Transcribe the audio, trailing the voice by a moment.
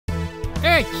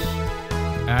It's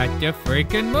At the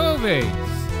Freaking Movies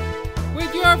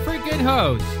with your freaking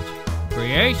host,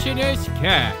 Creationist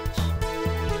Cat.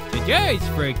 Today's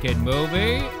freaking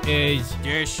movie is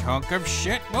this hunk of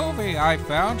shit movie I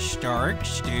found starring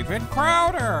Steven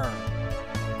Crowder.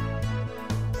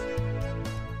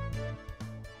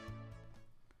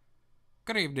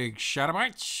 Good evening,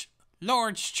 Shodomites.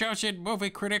 Lord's chosen movie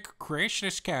critic,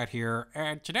 Creationist Cat here,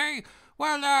 and today,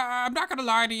 well, I'm not gonna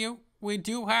lie to you. We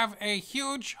do have a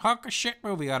huge hunk of shit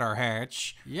movie on our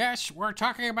hands. Yes, we're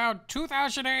talking about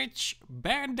 2008's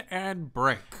Bend and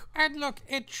Break. And look,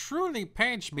 it truly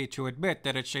pains me to admit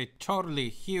that it's a totally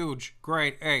huge,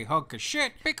 grade A hunk of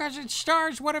shit because it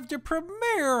stars one of the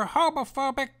premier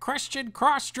homophobic, Christian,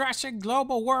 cross-dressing,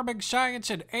 global warming science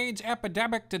and AIDS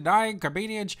epidemic denying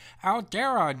comedians out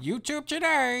there on YouTube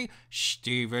today,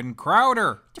 Steven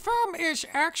Crowder. The film is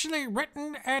actually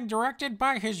written and directed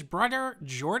by his brother,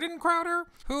 Jordan Crowder,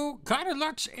 who kind of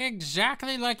looks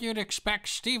exactly like you'd expect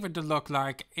Steven to look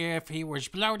like if he was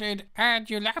bloated and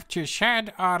you left his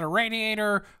head on a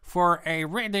radiator for a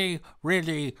really,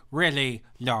 really, really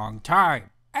long time.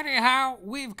 Anyhow,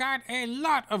 we've got a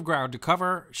lot of ground to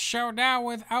cover, so now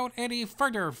without any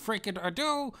further freaking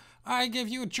ado, I give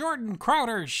you Jordan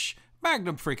Crowder's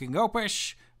magnum freaking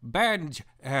opus, Bend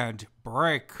and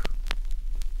Break.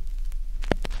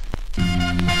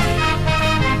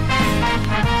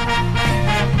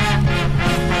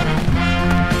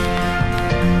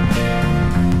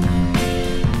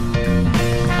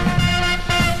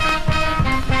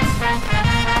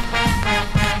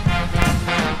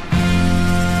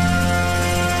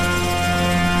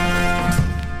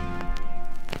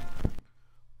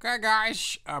 Okay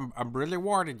guys, I'm really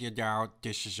warning you now,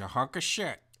 this is a hunk of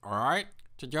shit, alright?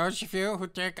 To those of you who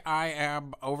think I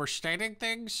am overstating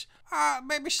things,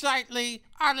 maybe slightly,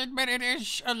 I'll admit it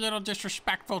is a little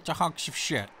disrespectful to hunks of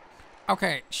shit.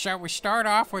 Okay, so we start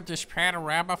off with this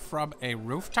panorama from a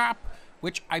rooftop,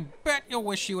 which I bet you'll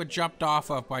wish you had jumped off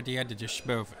of by the end of this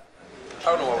movie. I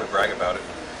don't know why we brag about it.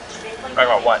 Brag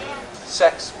about what?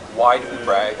 Sex. Why do we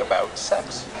brag about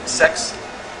sex? Sex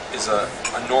is a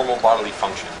normal bodily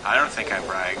function. I don't think I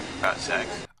brag about sex.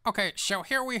 Okay, so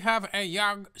here we have a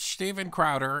young Steven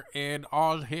Crowder in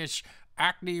all his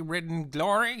acne-ridden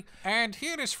glory, and he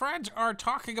and his friends are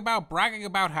talking about bragging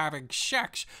about having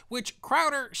sex, which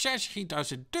Crowder says he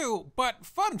doesn't do, but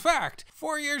fun fact,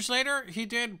 4 years later, he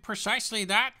did precisely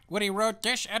that when he wrote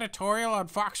this editorial on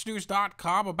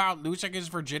FoxNews.com about losing his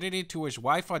virginity to his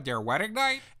wife on their wedding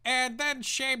night, and then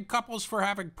shamed couples for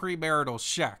having premarital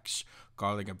sex,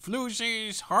 calling them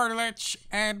floozies, harlots,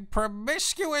 and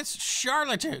promiscuous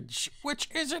charlatans, which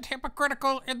isn't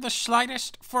hypocritical in the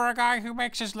slightest for a guy who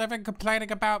makes his living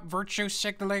complaining about virtue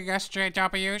signaling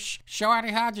SJWs. So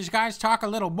anyhow, these guys talk a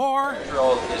little more.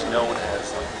 Montreal is known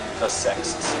as like the sex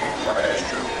city. That is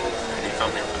true. And you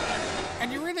come here for that.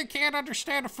 And you really can't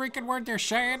understand a freaking word they're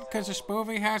saying because this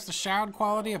movie has the sound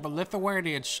quality of a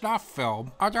Lithuanian snuff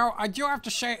film. Although I do have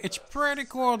to say it's pretty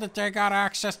cool that they got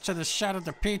access to the set of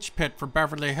the Peach Pit for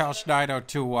Beverly Hills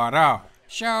 90210.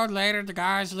 So later the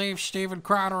guys leave Steven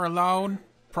Crowder alone,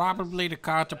 probably to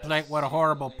contemplate what a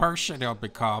horrible person he'll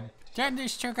become. Then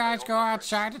these two guys go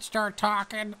outside and start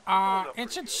talking.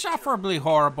 It's insufferably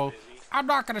horrible. I'm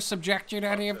not going to subject you to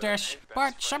any of this,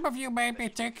 but some of you may be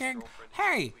thinking,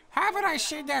 hey, haven't I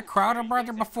seen that Crowder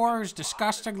brother before who's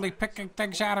disgustingly picking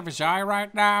things out of his eye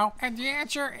right now? And the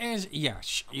answer is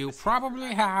yes, you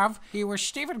probably have. He was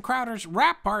Steven Crowder's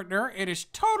rap partner in his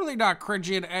totally not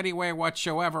cringy in any way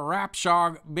whatsoever rap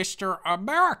song, Mr.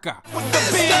 America.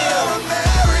 Mr.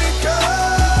 America,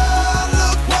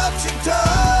 look what you've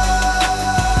done.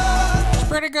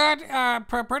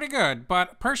 Pretty good,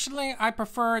 but personally I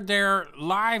prefer their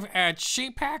live at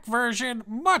CPAC version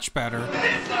much better.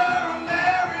 Mr.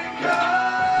 America!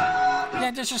 Yeah,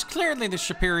 this is clearly the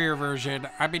superior version.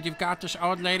 I mean, you've got this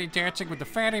old lady dancing with the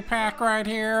fanny pack right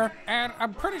here, and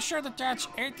I'm pretty sure that that's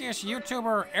atheist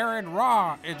YouTuber Aaron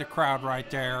Raw in the crowd right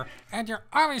there. And you're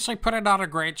obviously putting on a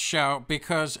great show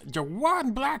because the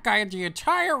one black guy in the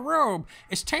entire room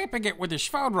is taping it with his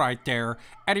phone right there,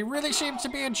 and he really seems to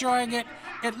be enjoying it,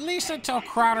 at least until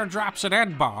Crowder drops an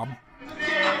N-bomb.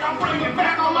 Yeah, I'm bringing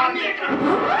back all my knickers!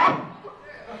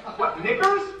 What,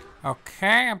 knickers?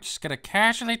 Okay, I'm just gonna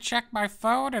casually check my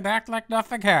phone and act like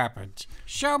nothing happened.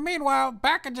 So meanwhile,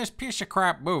 back in this piece of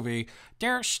crap movie,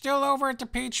 they're still over at the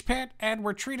Peach Pit and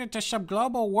we're treated to some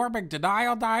global warming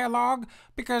denial dialogue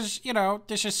because, you know,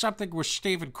 this is something with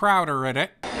Steven Crowder in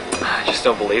it. I just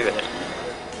don't believe in it.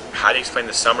 How do you explain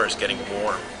the summer is getting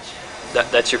warm?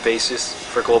 That's your basis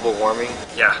for global warming?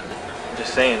 Yeah. I'm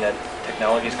just saying that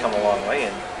technology's come a long way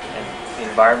and the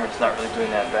environment's not really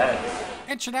doing that bad.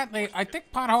 Incidentally, I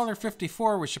think Potholer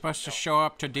 54 was supposed to show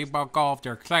up to debunk all of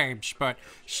their claims, but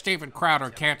Steven Crowder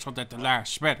canceled at the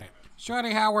last minute. So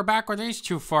anyhow, we're back with these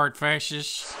two fart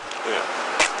faces. Yeah.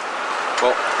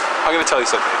 Well, I'm going to tell you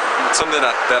something. Something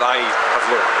that I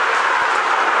have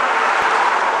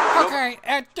learned. Okay,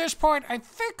 at this point, I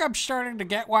think I'm starting to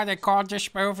get why they called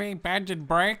this movie Bend and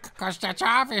Break, because that's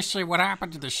obviously what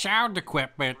happened to the sound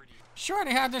equipment. So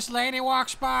anyhow, this lady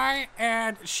walks by,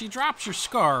 and she drops her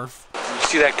scarf. You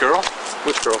see that girl?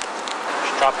 Which girl?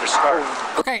 She dropped her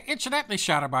scarf. Okay, incidentally,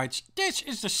 Shodomites, this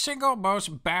is the single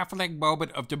most baffling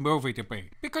moment of the movie to me.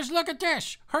 Because look at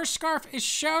this. Her scarf is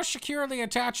so securely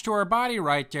attached to her body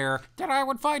right there that I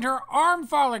would find her arm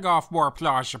falling off more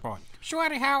plausible. So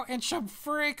anyhow, in some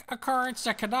freak occurrence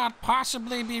that cannot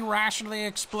possibly be rationally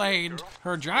explained,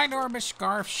 her ginormous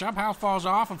scarf somehow falls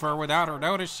off of her without her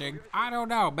noticing. I don't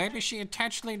know, maybe she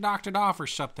intentionally knocked it off or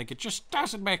something. It just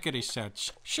doesn't make any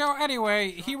sense. So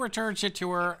anyway, he returns it to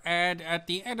her, and at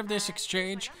the end of this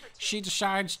exchange, she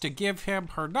decides to give him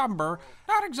her number.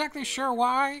 Not exactly sure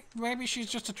why. Maybe she's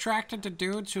just attracted to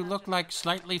dudes who look like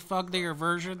slightly fugglier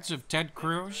versions of Ted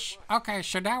Cruz. Okay,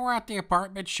 so now we're at the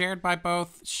apartment shared by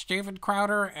both Steven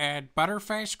Crowder and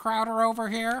Butterface Crowder over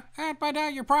here. And by now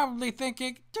you're probably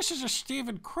thinking, this is a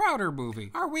Steven Crowder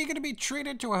movie. Are we going to be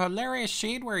treated to a hilarious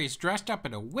scene where he's dressed up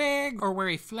in a wig, or where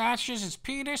he flashes his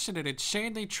penis in an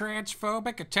insanely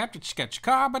transphobic attempt at sketch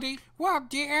comedy? Well,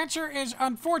 the answer is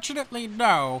unfortunately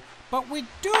no, but we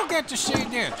do get to see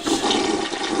this.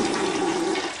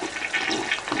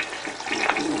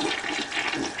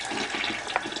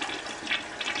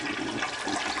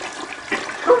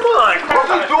 Come on, close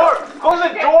the door! Close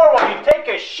the door while you take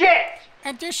a shit!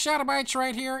 And this Shodomites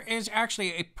right here is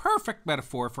actually a perfect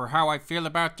metaphor for how I feel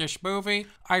about this movie.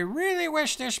 I really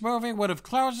wish this movie would have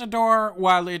closed the door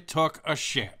while it took a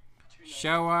shit.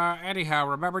 So, anyhow,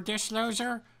 remember this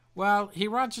loser? Well, he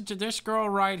runs into this girl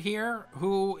right here,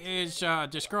 who is,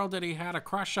 this girl that he had a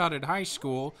crush on in high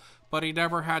school, but he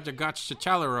never had the guts to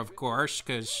tell her, of course,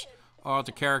 because all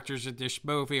the characters in this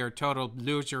movie are total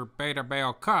loser beta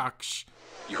male cocks.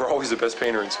 You were always the best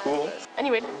painter in school.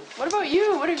 Anyway, what about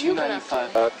you? What have you been up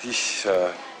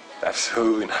to?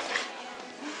 Absolutely nothing.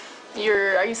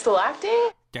 Are you still acting?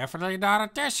 Definitely not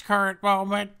at this current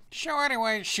moment. So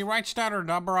anyway, she writes down her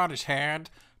number on his hand.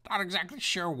 Not exactly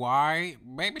sure why.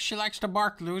 Maybe she likes to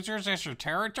mark losers as her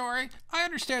territory? I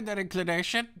understand that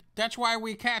inclination. That's why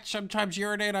we cats sometimes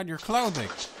urinate on your clothing.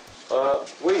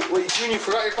 Wait, June, you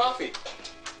forgot your coffee.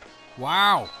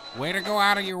 Wow, way to go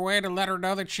out of your way to let her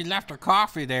know that she left her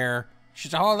coffee there.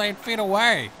 She's a whole 8 feet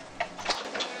away.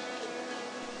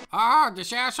 Ah,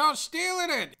 this asshole's stealing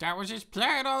it. That was his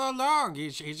plan all along.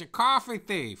 He's a coffee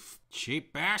thief.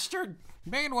 Cheap bastard.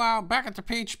 Meanwhile, back at the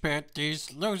Peach Pit,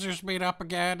 these losers meet up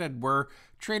again and we're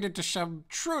treated to some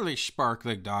truly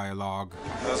sparkling dialogue.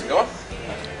 How's it going?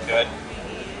 Good.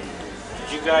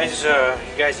 Did you guys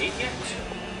eat yet?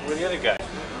 Where are the other guys?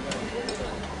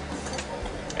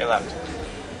 They left.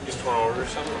 Just want to order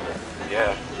something?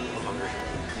 Yeah, I'm hungry.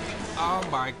 Oh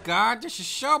my god, this is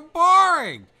so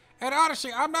boring! And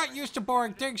honestly, I'm not used to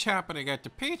boring things happening at the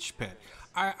Peach Pit.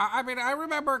 I mean, I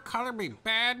remember Color Me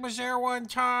Bad was there one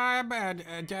time,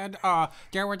 and then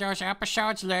there were those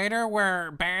episodes later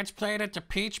where bands played at the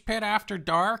Peach Pit after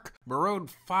dark. Maroon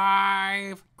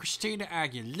 5, Christina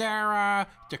Aguilera,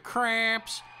 The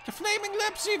Cramps, the Flaming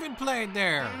Lips even played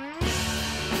there.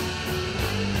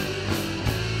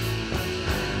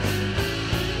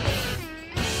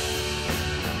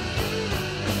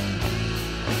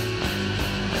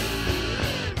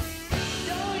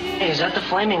 Hey, is that the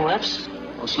Flaming Lips?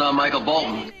 Well, it's not Michael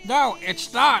Bolton. No,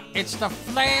 it's not. It's the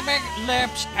Flaming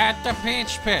Lips at the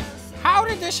Peach Pit. How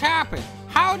did this happen?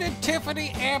 How did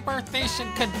Tiffany Amber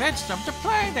Thiessen convince them to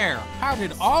play there? How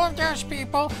did all of those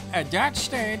people at that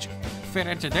stage fit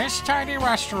into this tiny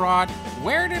restaurant?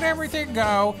 Where did everything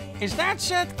go? Is that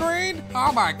Seth Green?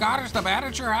 Oh my god, is the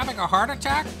manager having a heart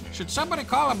attack? Should somebody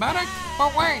call a medic?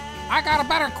 But wait, I got a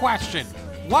better question.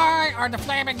 Why are the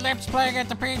Flaming Lips playing at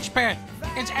the Peach Pit?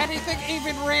 Is anything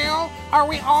even real? Are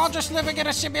we all just living in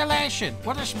a simulation?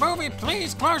 Will this movie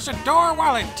please close the door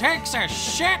while it takes a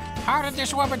shit? How did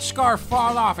this woman's scarf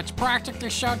fall off? It's practically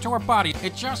sewn to her body.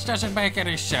 It just doesn't make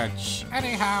any sense.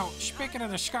 Anyhow, speaking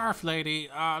of the scarf lady,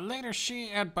 later she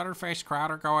and Butterface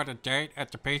Crowder go on a date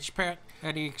at the Peach Pit,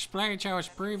 and he explains how his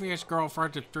previous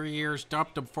girlfriend of 3 years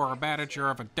dumped him for a manager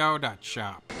of a donut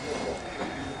shop.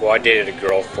 Well, I dated a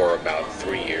girl for about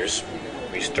 3 years.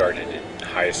 We started in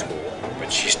high school,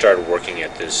 but she started working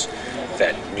at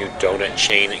that new donut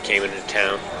chain that came into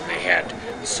town. And they had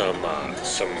some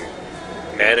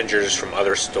managers from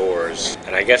other stores,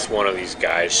 and I guess one of these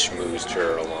guys schmoozed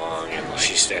her along, and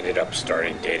she ended up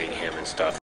starting dating him and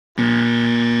stuff.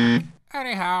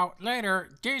 Anyhow, later,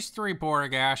 these three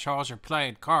boring assholes are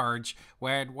playing cards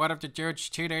when one of the dude's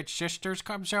teenage sisters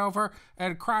comes over,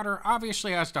 and Crowder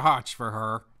obviously has the hots for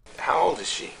her. How old is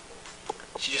she?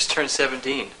 She just turned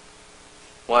 17.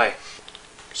 Why?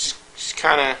 She's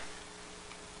kind of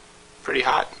pretty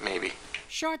hot, maybe.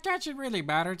 So it doesn't really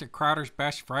matter that Crowder's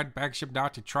best friend begs him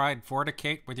not to try and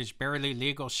fornicate with his barely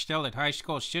legal still in high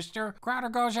school sister. Crowder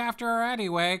goes after her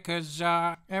anyway, because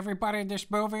everybody in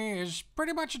this movie is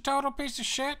pretty much a total piece of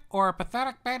shit or a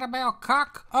pathetic beta male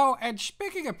cock. Oh, and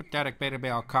speaking of pathetic beta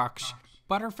male cocks,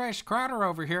 Butterface Crowder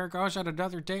over here goes on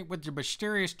another date with the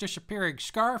mysterious disappearing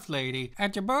scarf lady,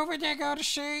 and the movie they go to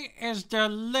see is The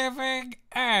Living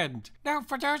End. Now,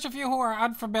 for those of you who are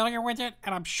unfamiliar with it,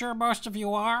 and I'm sure most of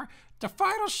you are, the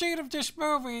final scene of this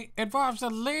movie involves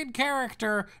the lead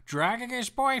character dragging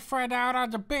his boyfriend out on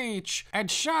the beach and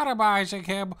sodomizing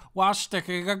him while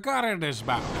sticking a gun in his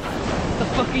mouth. What the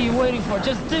fuck are you waiting for?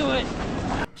 Just do it!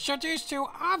 So these two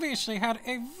obviously had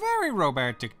a very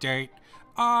romantic date.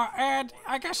 And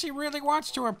I guess he really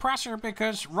wants to impress her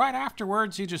because right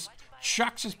afterwards he just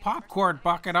chucks his popcorn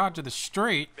bucket onto the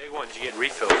street. Big ones, you get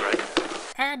refilled, right?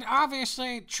 And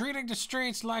obviously, treating the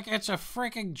streets like it's a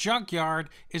freaking junkyard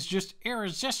is just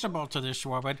irresistible to this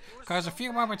woman, because a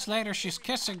few moments later she's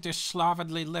kissing this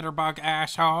slovenly litterbug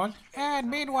asshole. And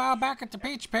meanwhile, back at the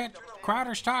Peach Pit,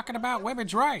 Crowder's talking about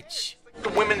women's rights. The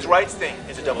women's rights thing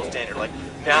is a double standard. Like,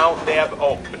 now they have,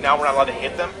 but now we're not allowed to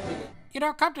hit them? You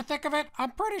know, come to think of it,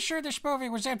 I'm pretty sure this movie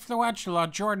was influential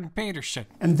on Jordan Peterson.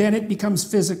 And then it becomes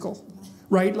physical.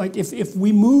 Right? Like if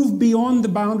we move beyond the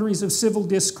boundaries of civil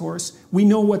discourse, we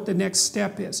know what the next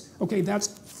step is. Okay, that's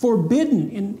forbidden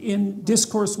in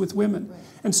discourse with women.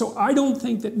 And so I don't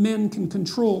think that men can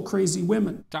control crazy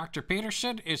women. Dr.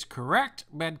 Peterson is correct.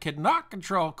 Men cannot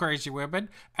control crazy women,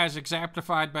 as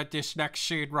exemplified by this next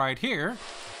scene right here.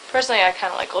 Personally, I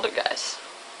kind of like older guys.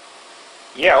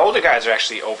 Yeah, older guys are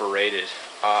actually overrated.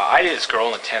 I dated this girl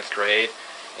in the 10th grade.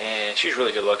 And she was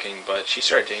really good looking, but she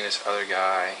started dating this other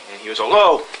guy, and he was all,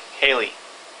 "Whoa, Haley.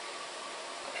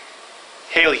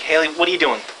 Haley, what are you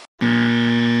doing?"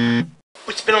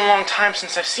 It's been a long time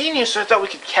since I've seen you, so I thought we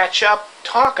could catch up,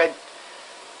 talk. I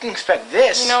didn't expect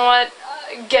this. You know what?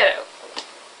 Get out.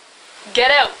 Get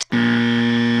out.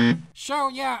 So,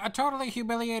 yeah, a totally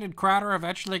humiliated Crowder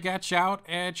eventually gets out,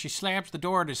 and she slams the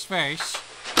door in his face.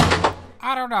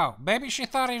 I don't know. Maybe she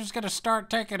thought he was going to start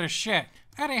taking a shit.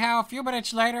 Anyhow, a few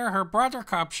minutes later, her brother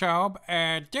comes home,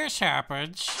 and this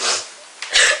happens.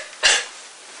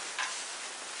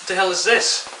 What the hell is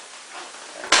this?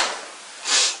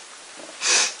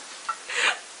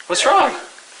 What's wrong?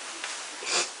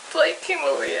 Blake came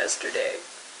over yesterday.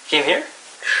 Came here?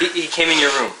 He came in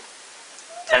your room.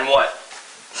 And what?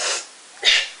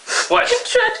 What? He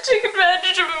tried to take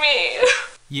advantage of me.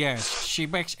 Yes, she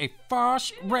makes a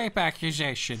false rape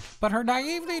accusation, but her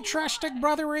naively trusting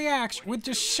brother reacts with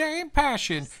the same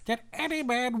passion that any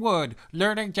man would,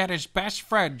 learning that his best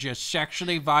friend just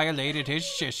sexually violated his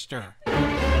sister. That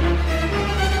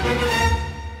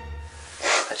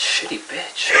shitty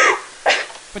bitch.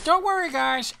 But don't worry,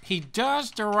 guys, he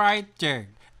does the right thing.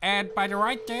 And by the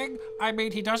right thing, I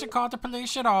mean he doesn't call the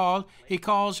police at all. He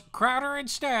calls Crowder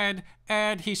instead,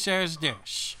 and he says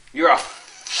this. You're a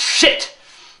shit!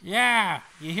 Yeah,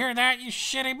 you hear that, you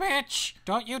shitty bitch?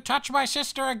 Don't you touch my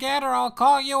sister again or I'll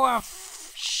call you a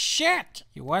shit.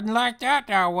 You wouldn't like that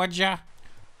now, would ya?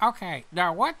 Okay,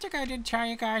 now one thing I didn't tell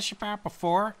you guys about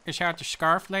before is how the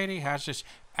Scarf Lady has this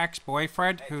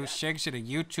ex-boyfriend who sings in a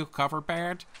U2 cover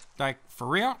band. Like, for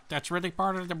real? That's really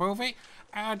part of the movie?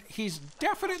 And he's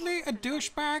definitely a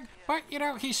douchebag, but, you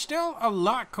know, he's still a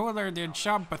lot cooler than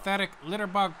some pathetic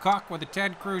litterbug cock with a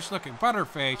Ted Cruz looking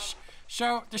butterface.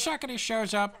 So, the second he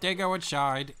shows up, they go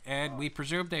inside, and we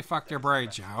presume they fuck their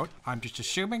brains out. I'm just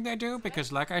assuming they do,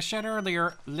 because like I said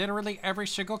earlier, literally every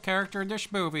single character in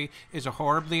this movie is a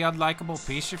horribly unlikable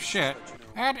piece of shit.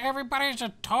 And everybody's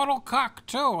a total cuck,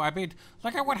 too. I mean,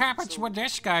 look at what happens when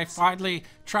this guy finally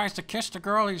tries to kiss the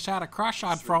girl he's had a crush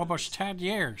on for almost 10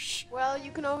 years. Well,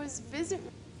 you can always visit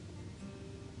me.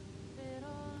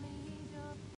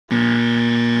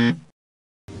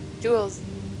 Jules,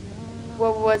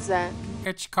 what was that?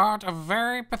 It's called a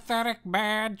very pathetic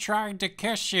man trying to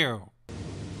kiss you.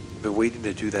 I've been waiting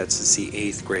to do that since the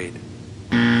 8th grade.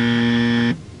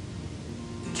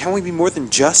 Can't we be more than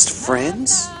just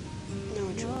friends?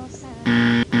 No, Jules.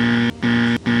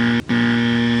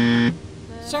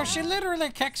 So she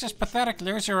literally kicks this pathetic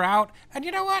loser out, and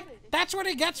you know what? That's what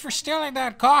he gets for stealing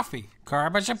that coffee.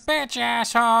 Karma's a bitch,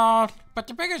 asshole. But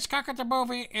the biggest cuck of the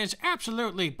movie is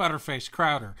absolutely Butterface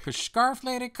Crowder, because Scarf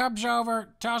Lady comes over,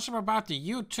 tells him about the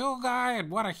U2 guy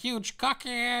and what a huge cuck he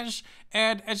is,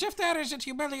 and as if that isn't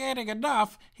humiliating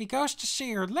enough, he goes to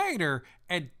see her later,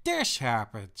 and this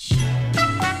happens.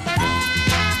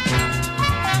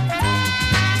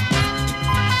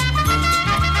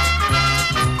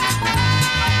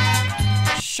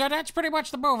 So that's pretty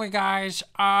much the movie, guys.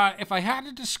 If I had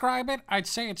to describe it, I'd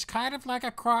say it's kind of like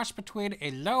a cross between a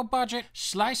low-budget,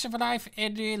 slice-of-life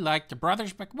indie like The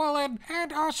Brothers McMullen,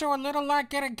 and also a little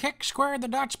like getting kicked square in the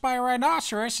nuts by a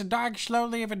rhinoceros and dying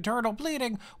slowly of internal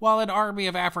bleeding while an army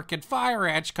of African fire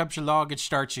ants comes along and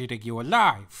starts eating you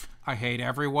alive. I hate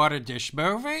everyone in this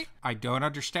movie. I don't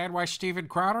understand why Steven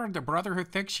Crowder and the brother who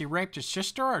thinks he raped his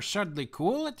sister are suddenly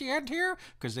cool at the end here,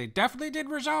 because they definitely did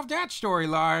resolve that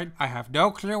storyline. I have no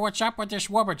clue what's up with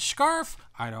this woman's scarf.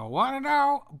 I don't want to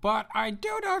know, but I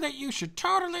do know that you should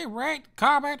totally rate,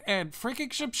 comment, and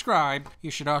freaking subscribe. You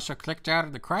should also click down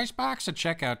in the Christ box and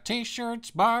check out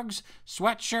t-shirts, mugs,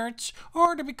 sweatshirts,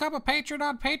 or to become a patron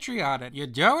on Patreon. You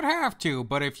don't have to,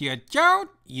 but if you don't,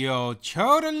 you'll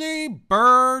totally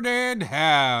burn in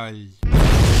hell.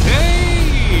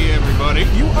 Hey, everybody.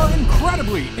 You are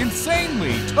incredibly,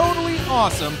 insanely, totally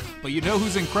awesome. But you know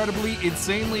who's incredibly,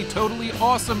 insanely, totally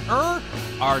awesome-er?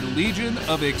 Our Legion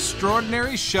of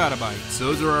Extraordinary Shodomites.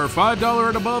 Those are our $5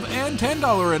 and above and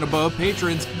 $10 and above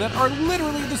patrons that are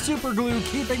literally the super glue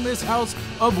keeping this house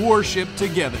of worship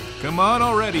together. Come on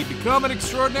already, become an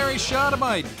extraordinary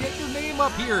Shodomite. Get your name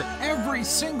up here every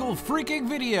single freaking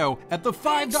video at the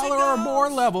 $5 or more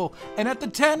level, and at the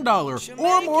 $10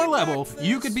 or more level,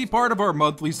 you could be part of our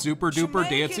monthly super duper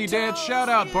dancy dance shout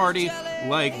out party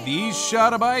like these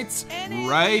Shodomites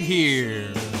right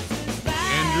here.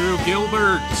 Andrew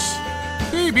Gilbert,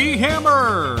 BB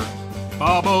Hammer,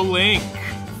 Bob O'Link,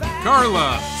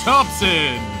 Carla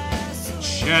Thompson,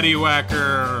 Chatty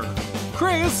Whacker,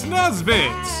 Chris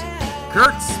Nesbitt,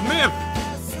 Kurt Smith,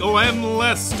 Glenn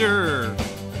Lester,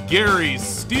 Gary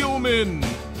Steelman,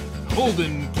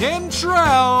 Holden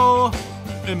Cantrell,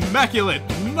 Immaculate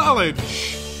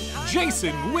Knowledge,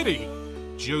 Jason Whitty,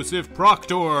 Joseph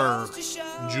Proctor,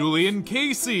 Julian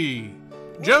Casey,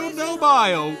 Joe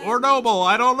Nobile, or Noble,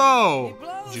 I don't know,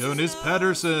 Jonas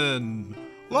Pedersen,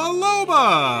 La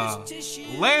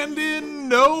Loba, Landon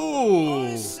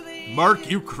No, Mark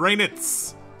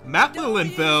Ukrainitz, Matt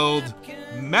Lillenfeld,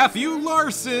 Matthew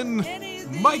Larson,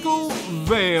 Michael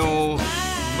Vale,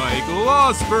 Michael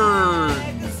Osborne,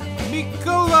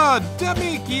 Mikola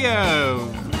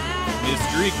Demikiev,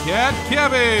 Mystery Cat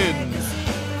Kevin,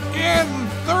 and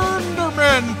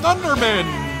Thunderman,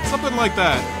 something like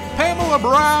that. Pamela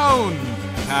Brown,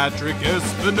 Patrick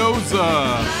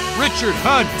Espinoza, Richard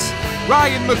Hunt,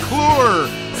 Ryan McClure,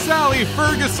 Sally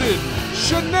Ferguson,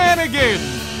 Shenanigan,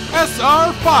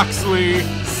 S.R. Foxley,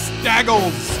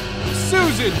 Staggles,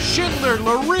 Susan Schindler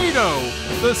Laredo,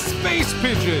 The Space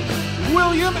Pigeon,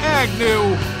 William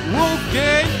Agnew,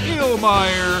 Wolfgang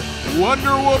Illmeyer,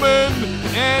 Wonder Woman,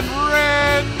 and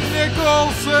Rand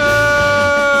Nicholson!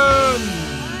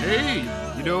 Hey,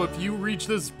 you know, if you reach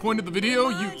this point of the video,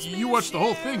 you watched the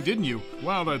whole thing, didn't you?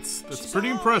 Wow, that's pretty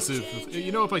impressive.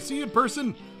 You know, if I see you in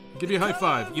person, I'll give you a high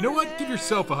five. You know what? Give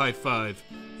yourself a high five.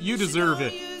 You deserve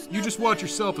it. You just watch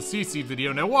yourself a CC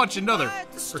video, now watch another.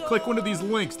 Or click one of these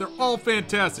links, they're all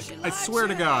fantastic. I swear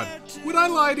to God. Would I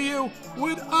lie to you?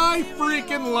 Would I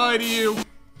freaking lie to you?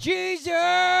 Jesus!